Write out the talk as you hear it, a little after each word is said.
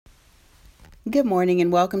Good morning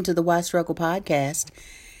and welcome to the Why Struggle podcast.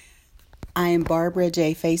 I am Barbara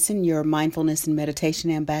J. Faison, your mindfulness and meditation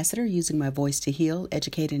ambassador, using my voice to heal,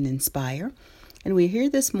 educate, and inspire. And we're here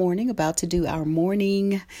this morning about to do our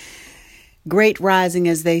morning great rising,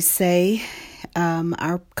 as they say,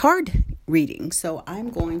 our card reading. So I'm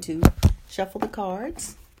going to shuffle the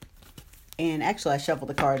cards. And actually, I shuffled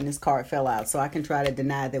the card and this card fell out. So I can try to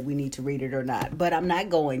deny that we need to read it or not. But I'm not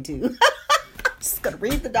going to. Just going to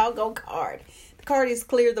read the doggone card. The card is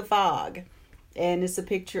Clear the Fog. And it's a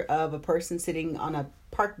picture of a person sitting on a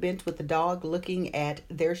park bench with a dog looking at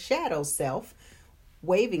their shadow self,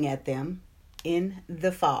 waving at them in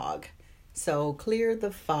the fog. So clear the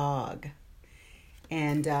fog.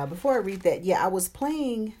 And before I read that, I was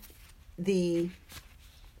playing the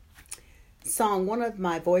song. One of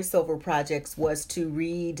my voiceover projects was to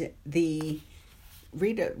read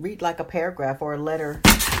like a paragraph or a letter.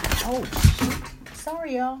 Oh,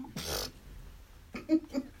 sorry, y'all.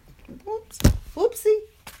 Whoops. Whoopsie.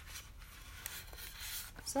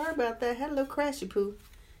 Sorry about that. Had a little crashy poo.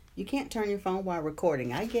 You can't turn your phone while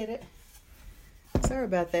recording. I get it. Sorry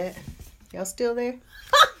about that. Y'all still there?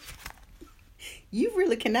 You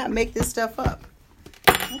really cannot make this stuff up.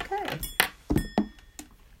 Okay.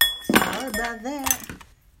 Sorry about that.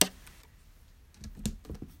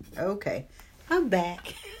 Okay. I'm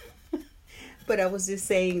back. But I was just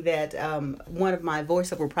saying that one of my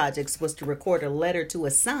voiceover projects was to record a letter to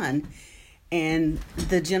a son. And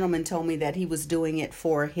the gentleman told me that he was doing it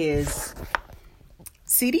for his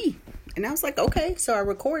CD. And I was like, okay. So I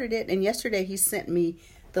recorded it. And yesterday he sent me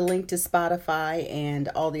the link to Spotify and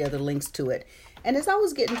all the other links to it. And as I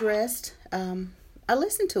was getting dressed, I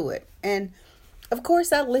listened to it. And of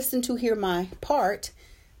course, I listened to hear my part.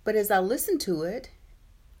 But as I listened to it,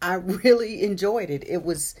 I really enjoyed it.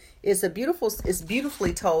 It's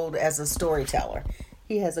beautifully told as a storyteller.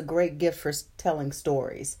 He has a great gift for telling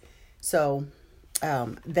stories. So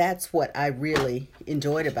that's what I really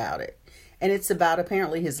enjoyed about it. And it's about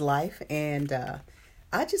apparently his life. And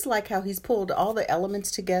I just like how he's pulled all the elements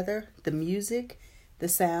together, the music, the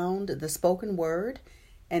sound, the spoken word.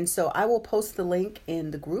 And so I will post the link in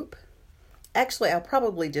the group. Actually, I'll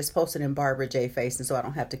probably just post it in Barbara J. Faison so I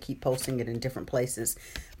don't have to keep posting it in different places.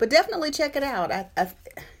 But definitely check it out.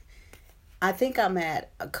 I think I'm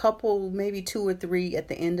at a couple, maybe 2 or 3 at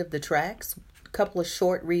the end of the tracks. A couple of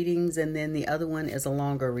short readings, and then the other one is a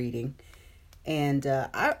longer reading. And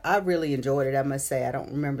I really enjoyed it, I must say. I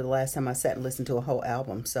don't remember the last time I sat and listened to a whole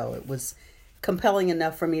album. So it was compelling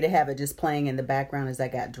enough for me to have it just playing in the background as I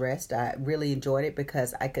got dressed. I really enjoyed it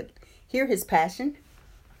because I could hear his passion.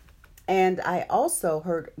 And I also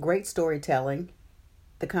heard great storytelling,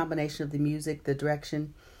 the combination of the music, the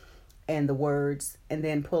direction, and the words, and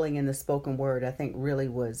then pulling in the spoken word, I think really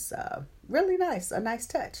was really nice, a nice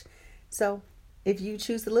touch. So if you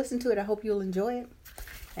choose to listen to it, I hope you'll enjoy it.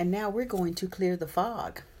 And now we're going to clear the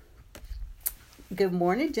fog. Good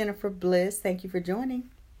morning, Jennifer Bliss. Thank you for joining.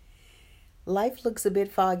 Life looks a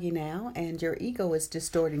bit foggy now, and your ego is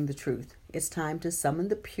distorting the truth. It's time to summon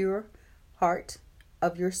the pure heart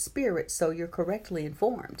of your spirit so you're correctly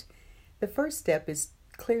informed. The first step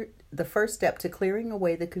to clearing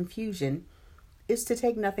away the confusion is to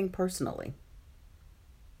take nothing personally.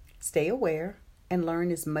 Stay aware and learn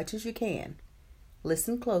as much as you can.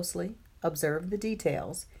 Listen closely, observe the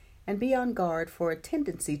details, and be on guard for a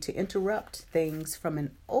tendency to interrupt things from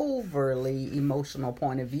an overly emotional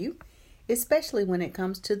point of view, especially when it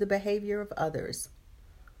comes to the behavior of others.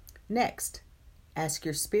 Next, ask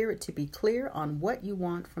your spirit to be clear on what you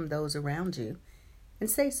want from those around you, and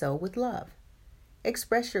say so with love.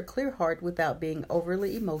 Express your clear heart without being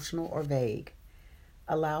overly emotional or vague.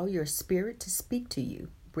 Allow your spirit to speak to you,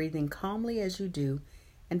 breathing calmly as you do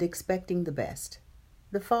and expecting the best.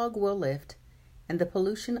 The fog will lift, and the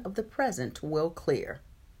pollution of the present will clear.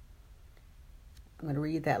 I'm going to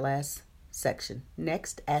read that last section.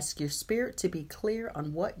 Next, ask your spirit to be clear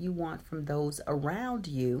on what you want from those around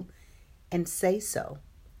you, and say so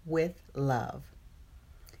with love.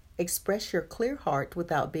 Express your clear heart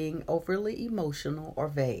without being overly emotional or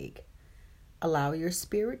vague. Allow your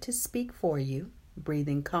spirit to speak for you,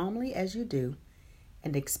 breathing calmly as you do,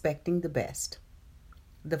 and expecting the best.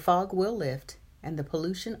 The fog will lift, and the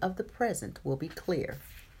pollution of the present will be clear.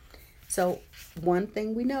 So one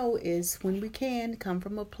thing we know is when we can come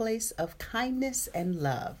from a place of kindness and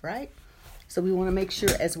love, right? So we want to make sure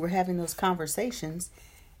as we're having those conversations,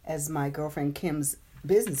 as my girlfriend Kim's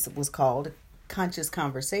business was called, conscious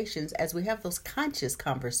conversations, as we have those conscious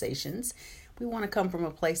conversations, we want to come from a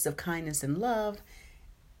place of kindness and love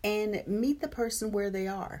and meet the person where they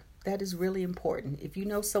are. That is really important. If you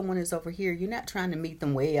know someone is over here, you're not trying to meet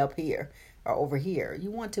them way up here. or over here.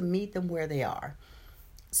 You want to meet them where they are.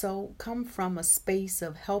 So come from a space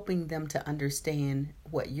of helping them to understand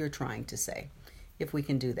what you're trying to say, if we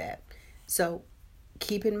can do that. So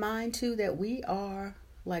keep in mind too that we are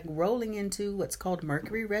like rolling into what's called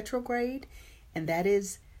Mercury retrograde, and that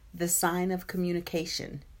is the sign of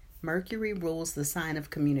communication. Mercury rules the sign of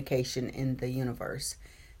communication in the universe.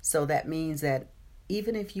 So that means that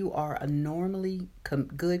even if you are a normally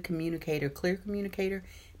good communicator, clear communicator,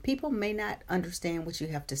 people may not understand what you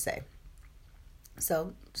have to say.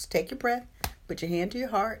 So just take your breath, put your hand to your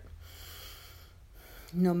heart.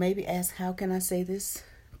 Maybe ask, how can I say this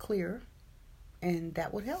clearer? And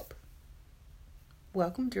that would help.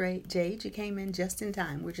 Welcome, Jade. You came in just in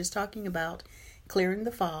time. We're just talking about clearing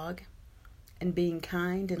the fog and being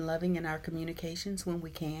kind and loving in our communications when we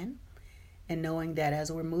can. And knowing that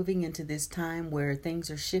as we're moving into this time where things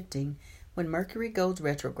are shifting, when Mercury goes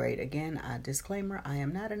retrograde, again, a disclaimer, I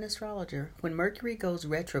am not an astrologer. When Mercury goes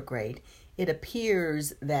retrograde, it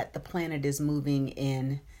appears that the planet is moving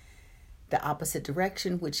in the opposite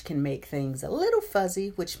direction, which can make things a little fuzzy,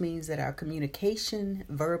 which means that our communication,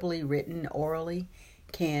 verbally, written, orally,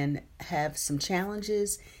 can have some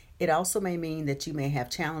challenges. It also may mean that you may have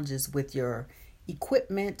challenges with your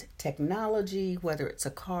equipment, technology, whether it's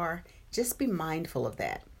a car. Just be mindful of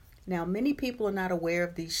that. Now, many people are not aware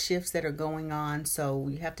of these shifts that are going on, so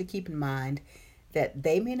you have to keep in mind that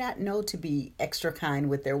they may not know to be extra kind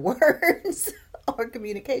with their words or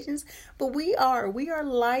communications, but we are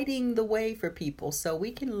lighting the way for people, so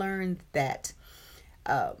we can learn that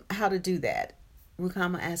how to do that.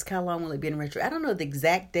 Rukama asked, how long will it be in retrograde? I don't know the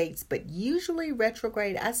exact dates, but usually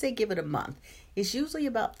retrograde, I say give it a month. It's usually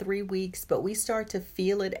about 3 weeks, but we start to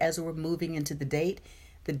feel it as we're moving into the date.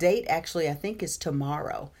 The date actually, I think, is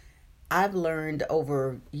tomorrow. I've learned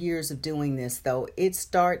over years of doing this, though, it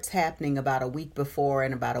starts happening about a week before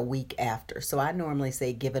and about a week after. So I normally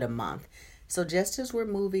say give it a month. So just as we're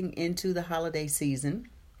moving into the holiday season,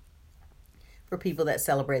 for people that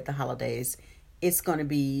celebrate the holidays, it's going to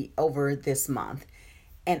be over this month.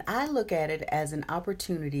 And I look at it as an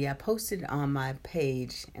opportunity. I posted on my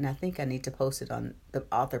page, and I think I need to post it on the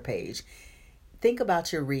author page. Think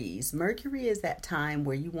about your Re's. Mercury is that time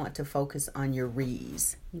where you want to focus on your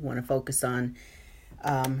Re's. You want to focus on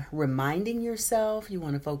reminding yourself. You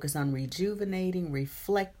want to focus on rejuvenating,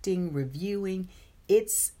 reflecting, reviewing.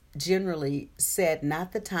 It's generally said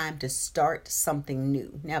not the time to start something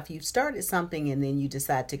new. Now, if you've started something and then you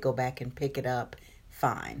decide to go back and pick it up,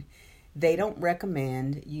 fine. They don't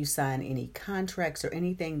recommend you sign any contracts or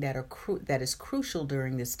anything that is crucial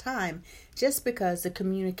during this time, just because the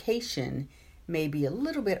communication may be a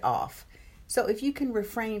little bit off. So if you can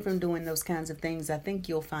refrain from doing those kinds of things, I think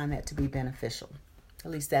you'll find that to be beneficial.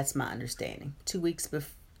 At least that's my understanding. 2 weeks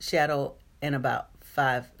before shadow and about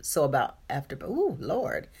 5. So about after. Ooh,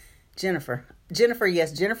 Lord. Jennifer,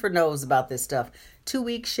 yes, Jennifer knows about this stuff. 2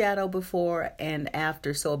 weeks shadow before and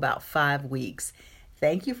after. So about 5 weeks.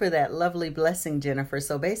 Thank you for that lovely blessing, Jennifer.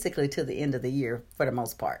 So basically to the end of the year for the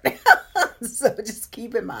most part. So just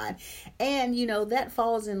keep in mind. And, that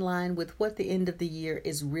falls in line with what the end of the year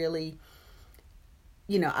is really.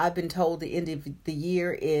 I've been told the end of the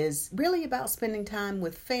year is really about spending time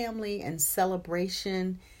with family and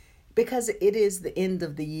celebration, because it is the end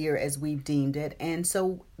of the year as we've deemed it. And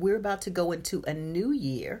so we're about to go into a new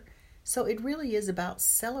year. So it really is about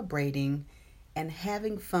celebrating and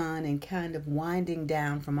having fun and kind of winding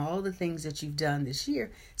down from all the things that you've done this year.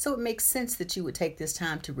 So it makes sense that you would take this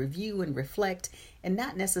time to review and reflect and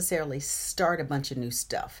not necessarily start a bunch of new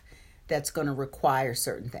stuff that's going to require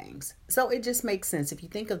certain things. So it just makes sense. If you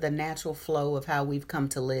think of the natural flow of how we've come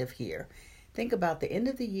to live here, think about the end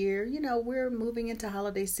of the year. We're moving into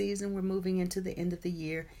holiday season. We're moving into the end of the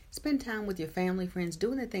year. Spend time with your family, friends,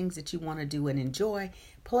 doing the things that you want to do and enjoy.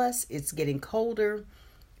 Plus, it's getting colder,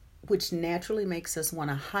 which naturally makes us want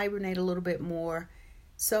to hibernate a little bit more.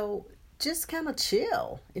 So just kind of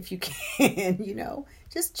chill if you can,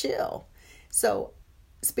 just chill. So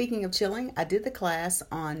speaking of chilling, I did the class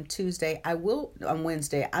on Tuesday. I will on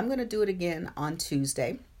Wednesday. I'm going to do it again on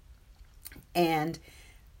Tuesday. And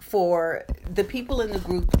for the people in the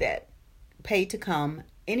group that paid to come,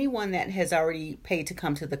 anyone that has already paid to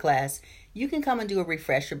come to the class, you can come and do a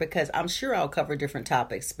refresher, because I'm sure I'll cover different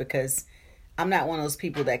topics, because I'm not one of those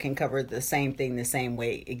people that can cover the same thing the same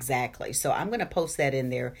way exactly. So I'm going to post that in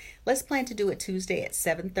there. Let's plan to do it Tuesday at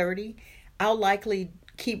 7:30. I'll likely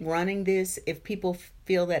keep running this if people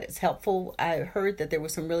feel that it's helpful. I heard that there were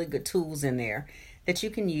some really good tools in there that you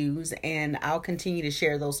can use, and I'll continue to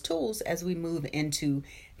share those tools as we move into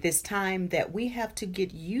this time that we have to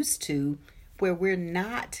get used to, where we're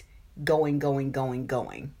not going, going, going,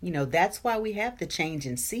 going. That's why we have the change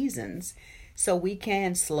in seasons, so we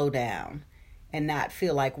can slow down and not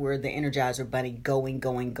feel like we're the Energizer Bunny going,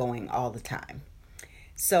 going, going all the time.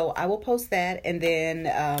 So I will post that, and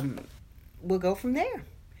then we'll go from there.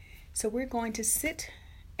 So we're going to sit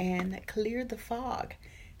and clear the fog.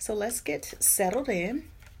 So let's get settled in.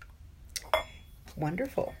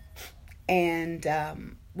 Wonderful. And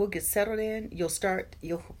we'll get settled in. You'll start,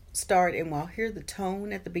 and we'll hear the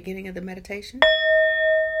tone at the beginning of the meditation.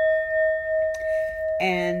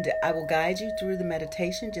 And I will guide you through the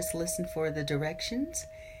meditation. Just listen for the directions,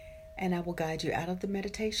 and I will guide you out of the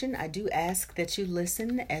meditation. I do ask that you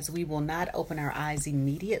listen, as we will not open our eyes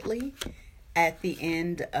immediately at the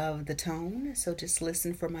end of the tone. So just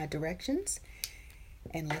listen for my directions,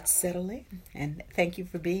 and let's settle in. And thank you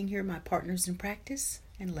for being here, my partners in practice,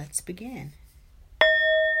 and let's begin.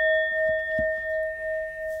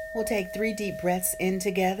 We'll take 3 deep breaths in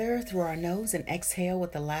together through our nose and exhale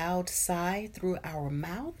with a loud sigh through our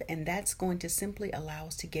mouth. And that's going to simply allow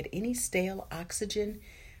us to get any stale oxygen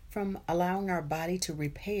from allowing our body to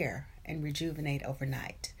repair and rejuvenate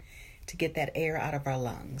overnight, to get that air out of our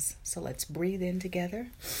lungs. So let's breathe in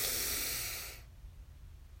together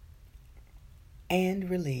and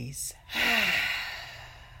release.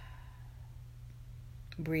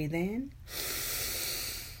 Breathe in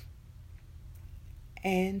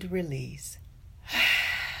and release.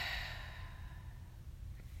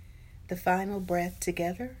 The final breath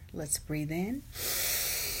together. Let's breathe in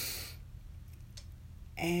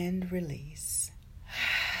and release.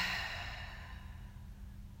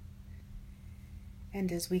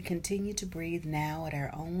 And as we continue to breathe now at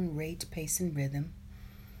our own rate, pace, and rhythm,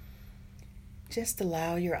 just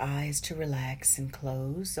allow your eyes to relax and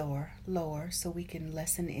close or lower, so we can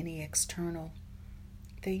lessen any external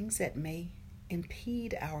things that may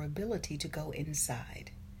impede our ability to go inside.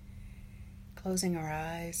 Closing our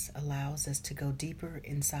eyes allows us to go deeper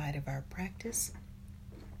inside of our practice,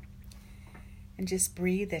 and just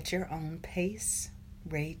breathe at your own pace,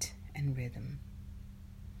 rate, and rhythm.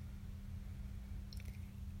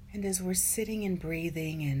 And as we're sitting and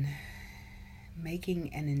breathing and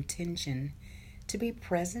making an intention to be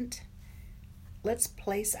present, let's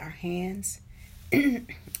place our hands in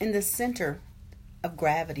the center of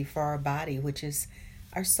gravity for our body, which is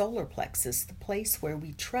our solar plexus, the place where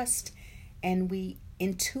we trust and we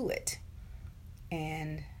intuit.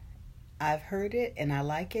 And I've heard it and I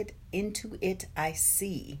like it. Into it I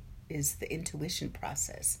see is the intuition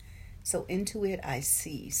process. So into it I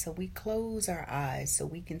see. So we close our eyes so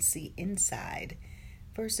we can see inside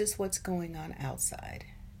versus what's going on outside.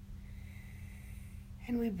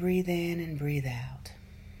 And we breathe in and breathe out.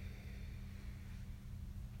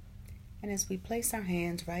 And as we place our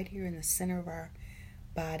hands right here in the center of our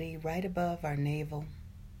body, right above our navel,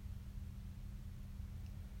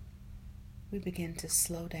 we begin to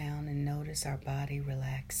slow down and notice our body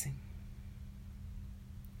relaxing.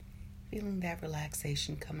 Feeling that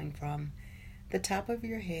relaxation coming from the top of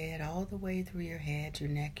your head all the way through your head, your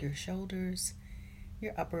neck, your shoulders,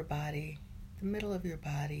 your upper body, the middle of your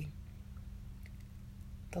body,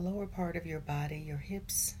 the lower part of your body, your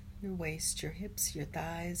hips, your waist, your hips, your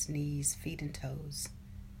thighs, knees, feet, and toes,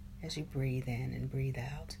 as you breathe in and breathe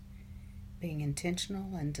out, being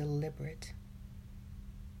intentional and deliberate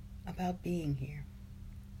about being here.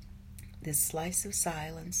 This slice of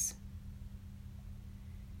silence,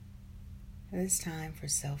 this time for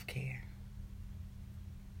self-care.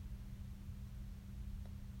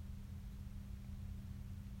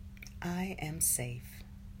 I am safe.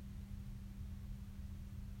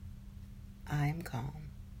 I am calm.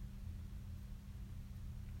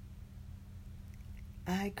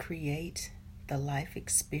 I create the life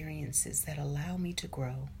experiences that allow me to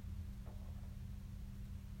grow.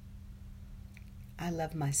 I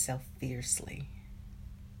love myself fiercely.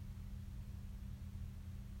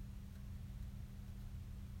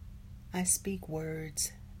 I speak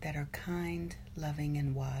words that are kind, loving,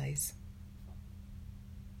 and wise.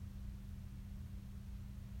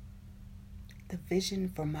 The vision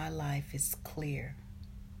for my life is clear.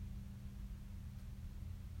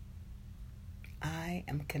 I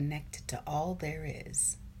am connected to all there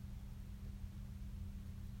is.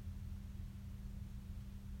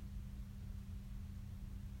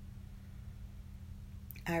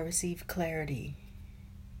 I receive clarity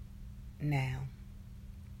now.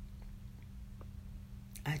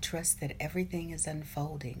 I trust that everything is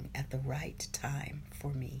unfolding at the right time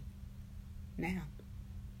for me now.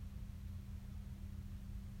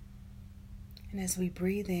 And as we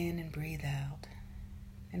breathe in and breathe out,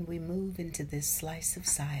 and we move into this slice of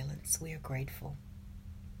silence, we are grateful.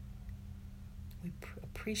 We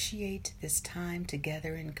appreciate this time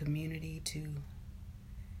together in community to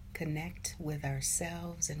connect with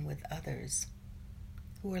ourselves and with others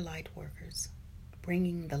who are light workers,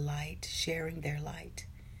 bringing the light, sharing their light,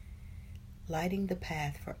 lighting the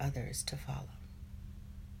path for others to follow.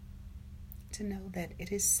 To know that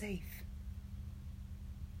it is safe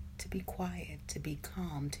to be quiet, to be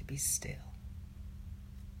calm, to be still.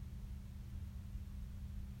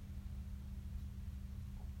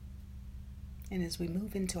 And as we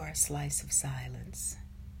move into our slice of silence,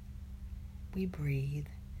 we breathe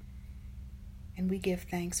and we give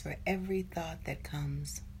thanks for every thought that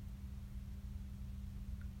comes.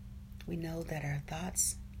 We know that our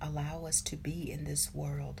thoughts allow us to be in this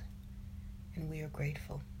world, and we are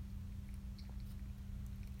grateful.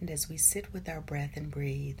 And as we sit with our breath and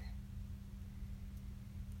breathe,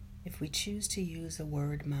 if we choose to use a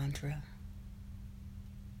word mantra,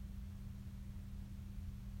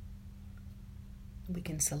 we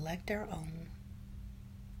can select our own,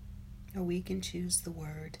 or we can choose the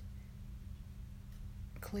word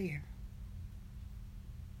clear.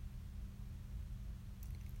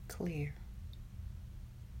 Clear.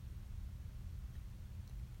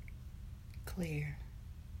 Clear.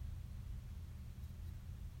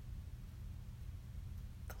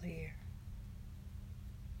 Clear.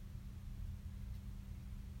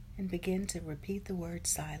 And begin to repeat the word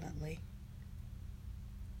silently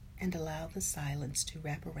and allow the silence to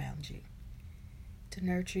wrap around you, to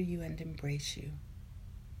nurture you and embrace you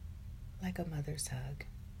like a mother's hug.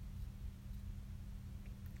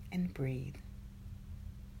 And breathe.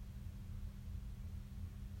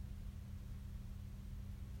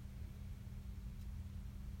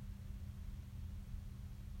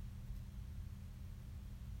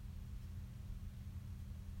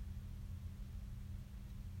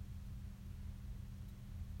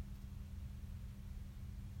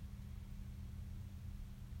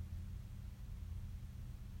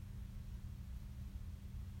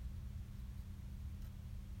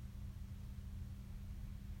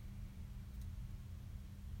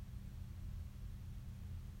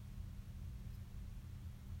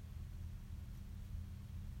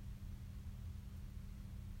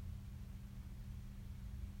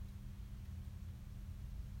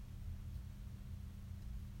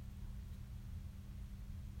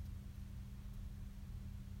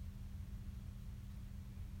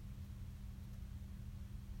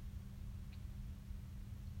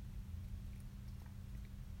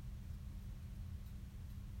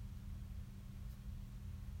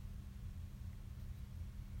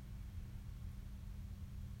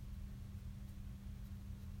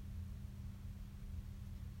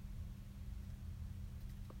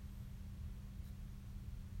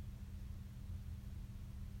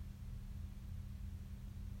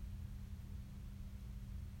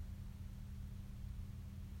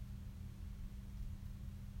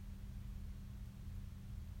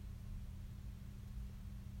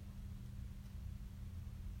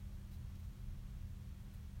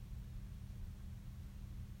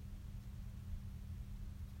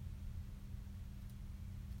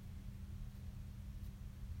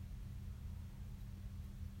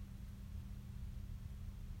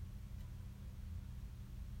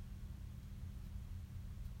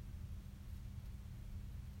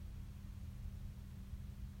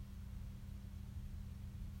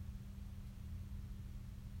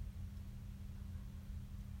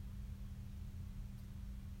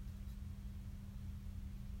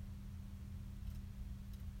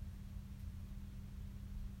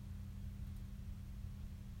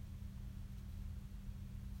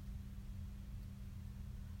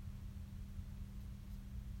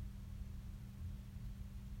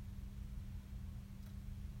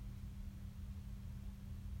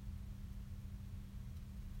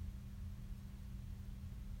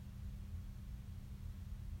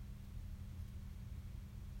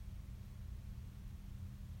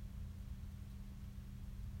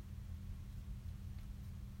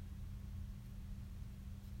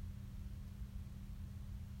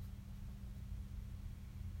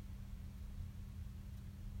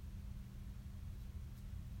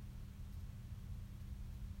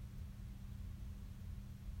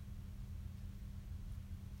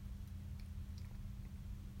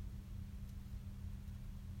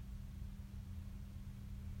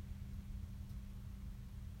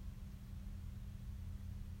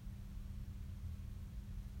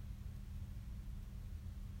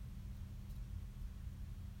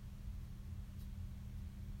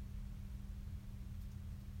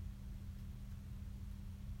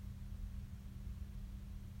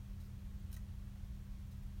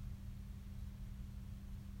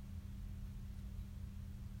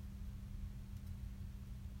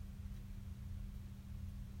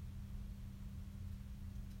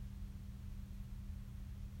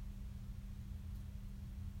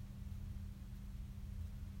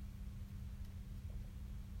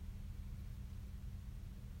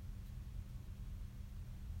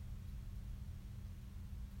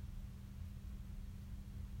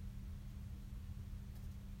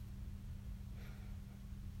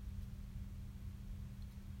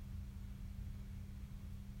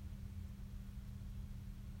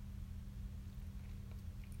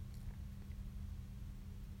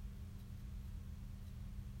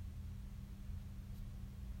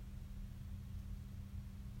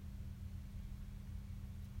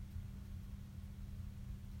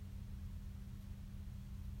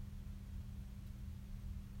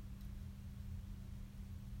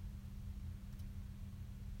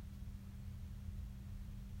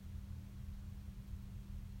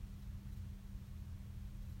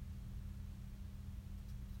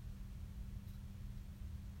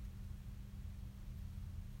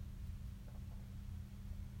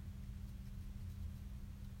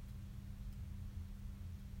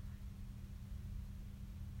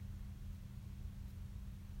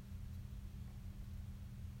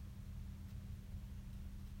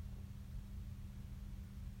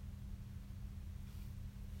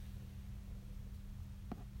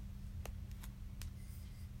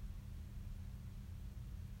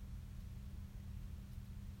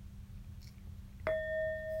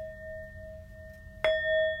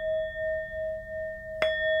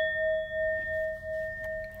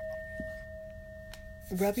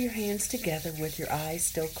 Rub your hands together with your eyes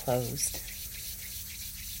still closed.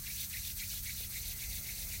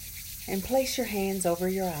 And place your hands over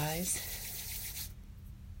your eyes.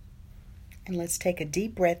 And let's take a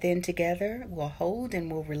deep breath in together. We'll hold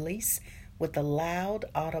and we'll release with a loud,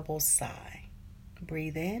 audible sigh.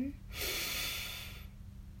 Breathe in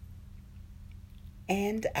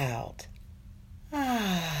and out.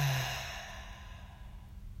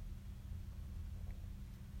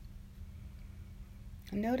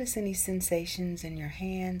 Notice any sensations in your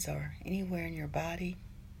hands or anywhere in your body.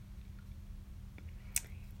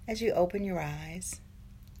 As you open your eyes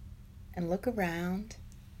and look around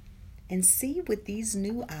and see with these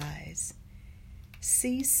new eyes,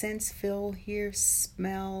 see, sense, feel, hear,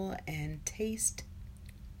 smell, and taste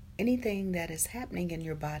anything that is happening in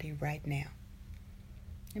your body right now.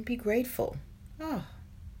 And be grateful.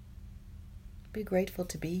 Be grateful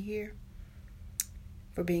to be here,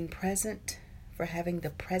 for being present, for having the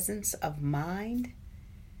presence of mind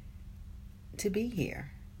to be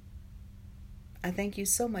here. I thank you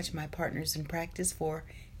so much, my partners in practice, for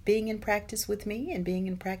being in practice with me and being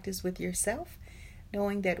in practice with yourself,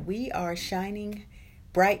 knowing that we are shining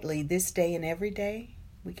brightly this day and every day.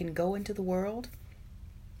 We can go into the world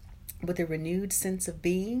with a renewed sense of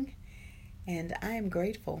being, and I am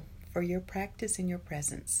grateful for your practice and your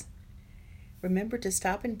presence. Remember to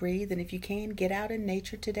stop and breathe, and if you can, get out in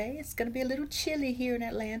nature today. It's going to be a little chilly here in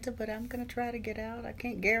Atlanta, but I'm going to try to get out. I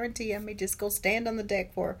can't guarantee I may just go stand on the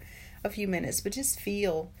deck for a few minutes, but just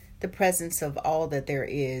feel the presence of all that there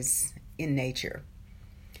is in nature.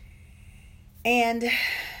 And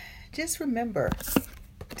just remember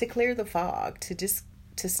to clear the fog,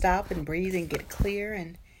 to stop and breathe and get clear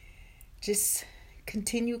and just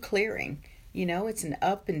continue clearing. You know, it's an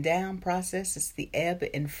up and down process. It's the ebb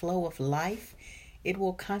and flow of life. It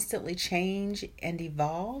will constantly change and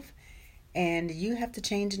evolve, and you have to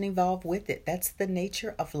change and evolve with it. That's the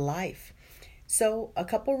nature of life. So a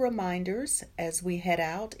couple reminders as we head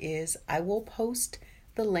out is I will post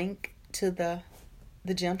the link to the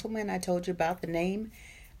gentleman I told you about. The name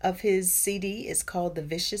of his CD is called The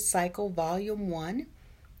Vicious Cycle Volume 1,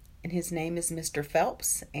 and his name is Mr.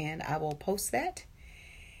 Phelps, and I will post that.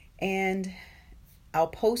 And I'll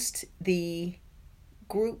post the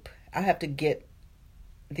group. I have to get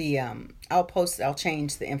the, I'll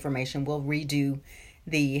change the information. We'll redo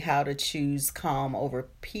the how to choose calm over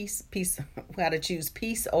peace, how to choose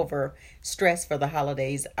peace over stress for the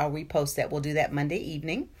holidays. I'll repost that. We'll do that Monday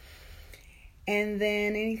evening. And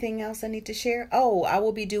then anything else I need to share? Oh, I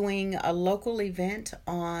will be doing a local event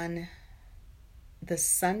on the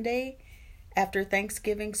Sunday after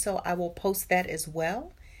Thanksgiving, so I will post that as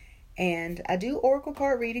well. And I do oracle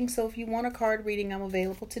card reading, so if you want a card reading, I'm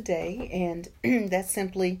available today. And that's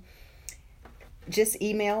simply just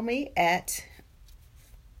email me at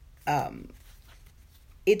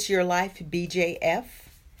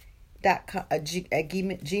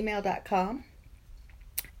itsyourlifebjf@gmail.com,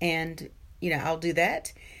 and I'll do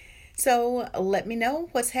that. So let me know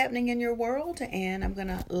what's happening in your world, and I'm going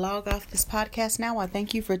to log off this podcast now. I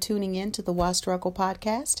thank you for tuning in to the Why Struggle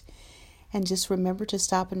podcast. And just remember to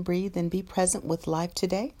stop and breathe and be present with life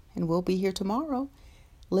today. And we'll be here tomorrow.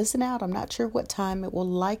 Listen out. I'm not sure what time. It will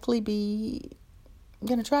likely be, I'm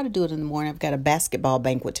going to try to do it in the morning. I've got a basketball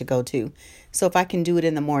banquet to go to. So if I can do it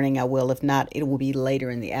in the morning, I will. If not, it will be later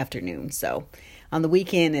in the afternoon. So on the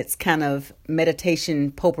weekend, it's kind of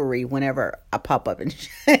meditation potpourri whenever I pop up and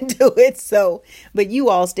do it. So, but you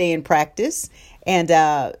all stay in practice. And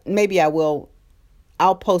maybe I'll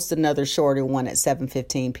post another shorter one at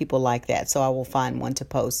 7:15. People like that, so I will find one to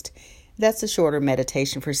post. That's a shorter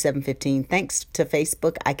meditation for 7:15. Thanks to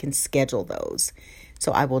Facebook, I can schedule those,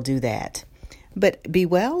 so I will do that. But be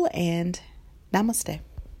well and namaste.